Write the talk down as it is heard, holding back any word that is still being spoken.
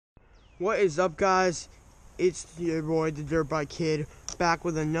What is up, guys? It's your boy, the Dirt Bike Kid, back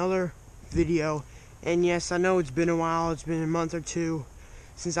with another video. And yes, I know it's been a while. It's been a month or two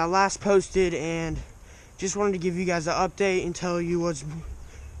since I last posted, and just wanted to give you guys an update and tell you what's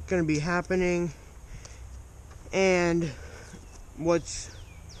going to be happening and what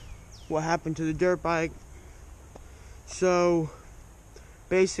happened to the dirt bike. So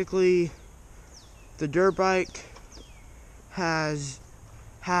basically, the dirt bike has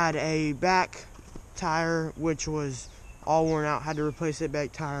had a back tire which was all worn out, had to replace that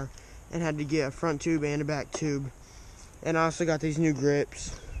back tire, and had to get a front tube and a back tube. And I also got these new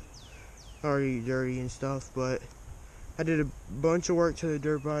grips, already dirty and stuff, but I did a bunch of work to the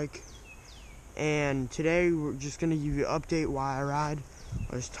dirt bike, and today we're just going to give you an update why I ride,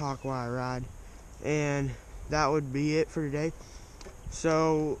 or just talk why I ride, and that would be it for today.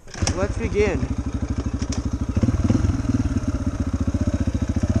 So let's begin.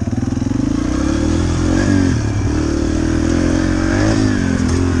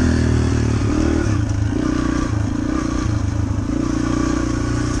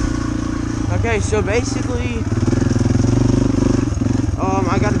 Okay, so basically,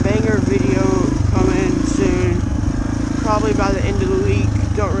 I got a banger video coming soon, probably by the end of the week,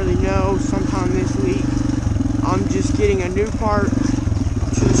 don't really know, sometime this week. I'm just getting a new part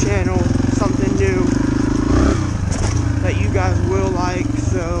to the channel, something new that you guys will like,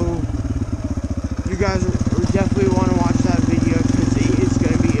 so you guys definitely want to watch that video because it is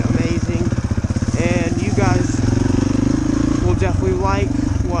going to be amazing, and you guys will definitely like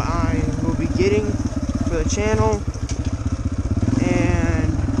what I will be getting for the channel.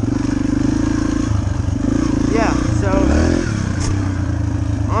 And yeah, so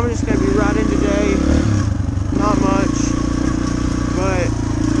I'm just gonna be riding today, not much, but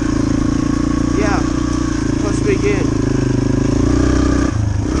yeah, let's begin.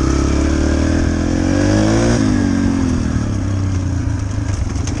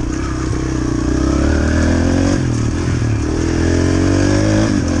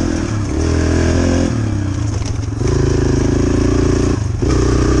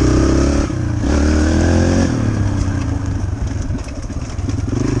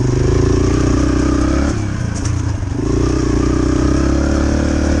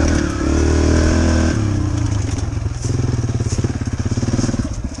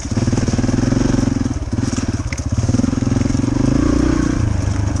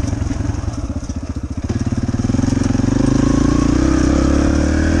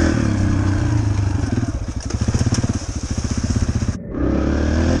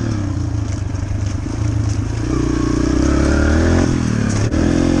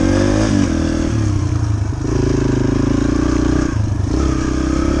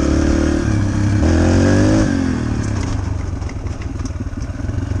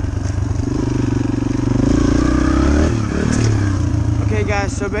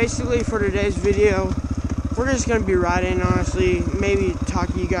 So basically for today's video, we're just going to be riding, honestly, maybe talk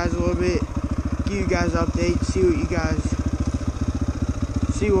to you guys a little bit, give you guys updates,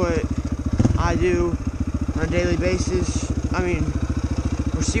 see what I do on a daily basis,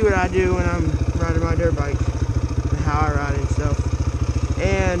 or see what I do when I'm riding my dirt bike, and how I ride and stuff.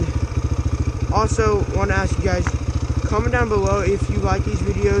 And also want to ask you guys, comment down below if you like these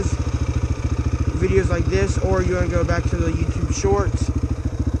videos like this, or you want to go back to the YouTube shorts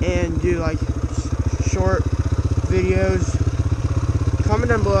and do like short videos. Comment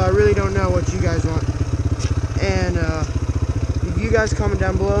down below. I really don't know what you guys want, and if you guys comment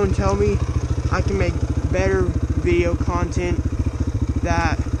down below and tell me, I can make better video content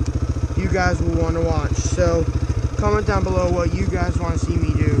that you guys will want to watch. So comment down below what you guys want to see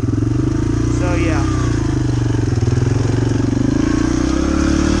me do. So yeah.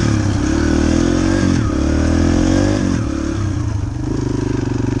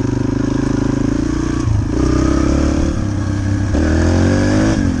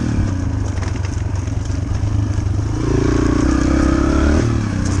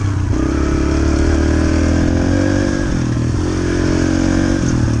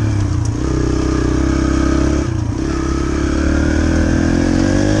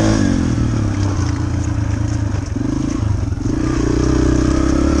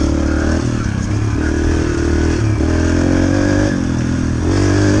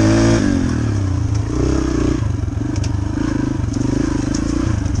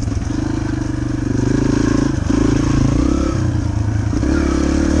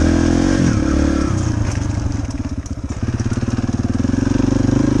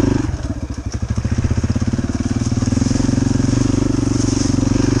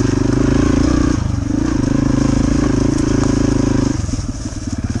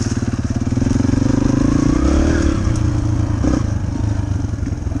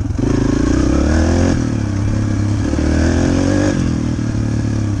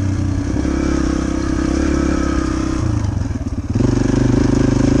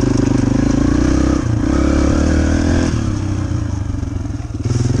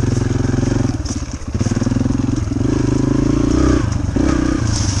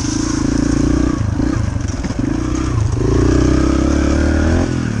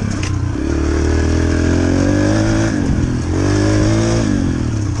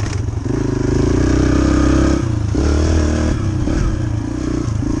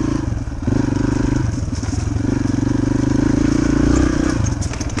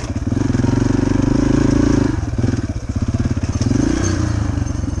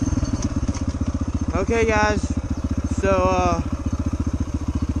 Okay, guys, so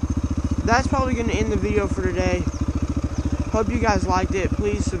that's probably going to end the video for today. Hope you guys liked it.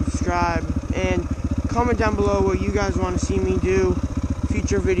 Please subscribe and comment down below what you guys want to see me do,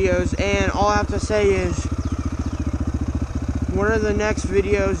 future videos. And all I have to say is, what are the next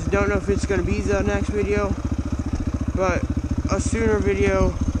videos? Don't know if it's going to be the next video, but a sooner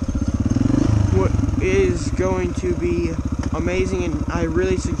video is going to be amazing, and I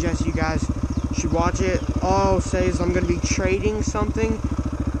really suggest you guys should watch it. All I'll say is I'm going to be trading something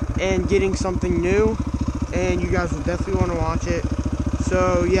and getting something new, and you guys will definitely want to watch it.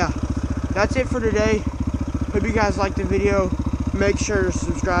 So yeah, that's it for today. Hope you guys liked the video. Make sure to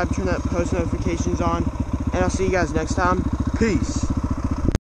subscribe, turn that post notifications on, and I'll see you guys next time. Peace.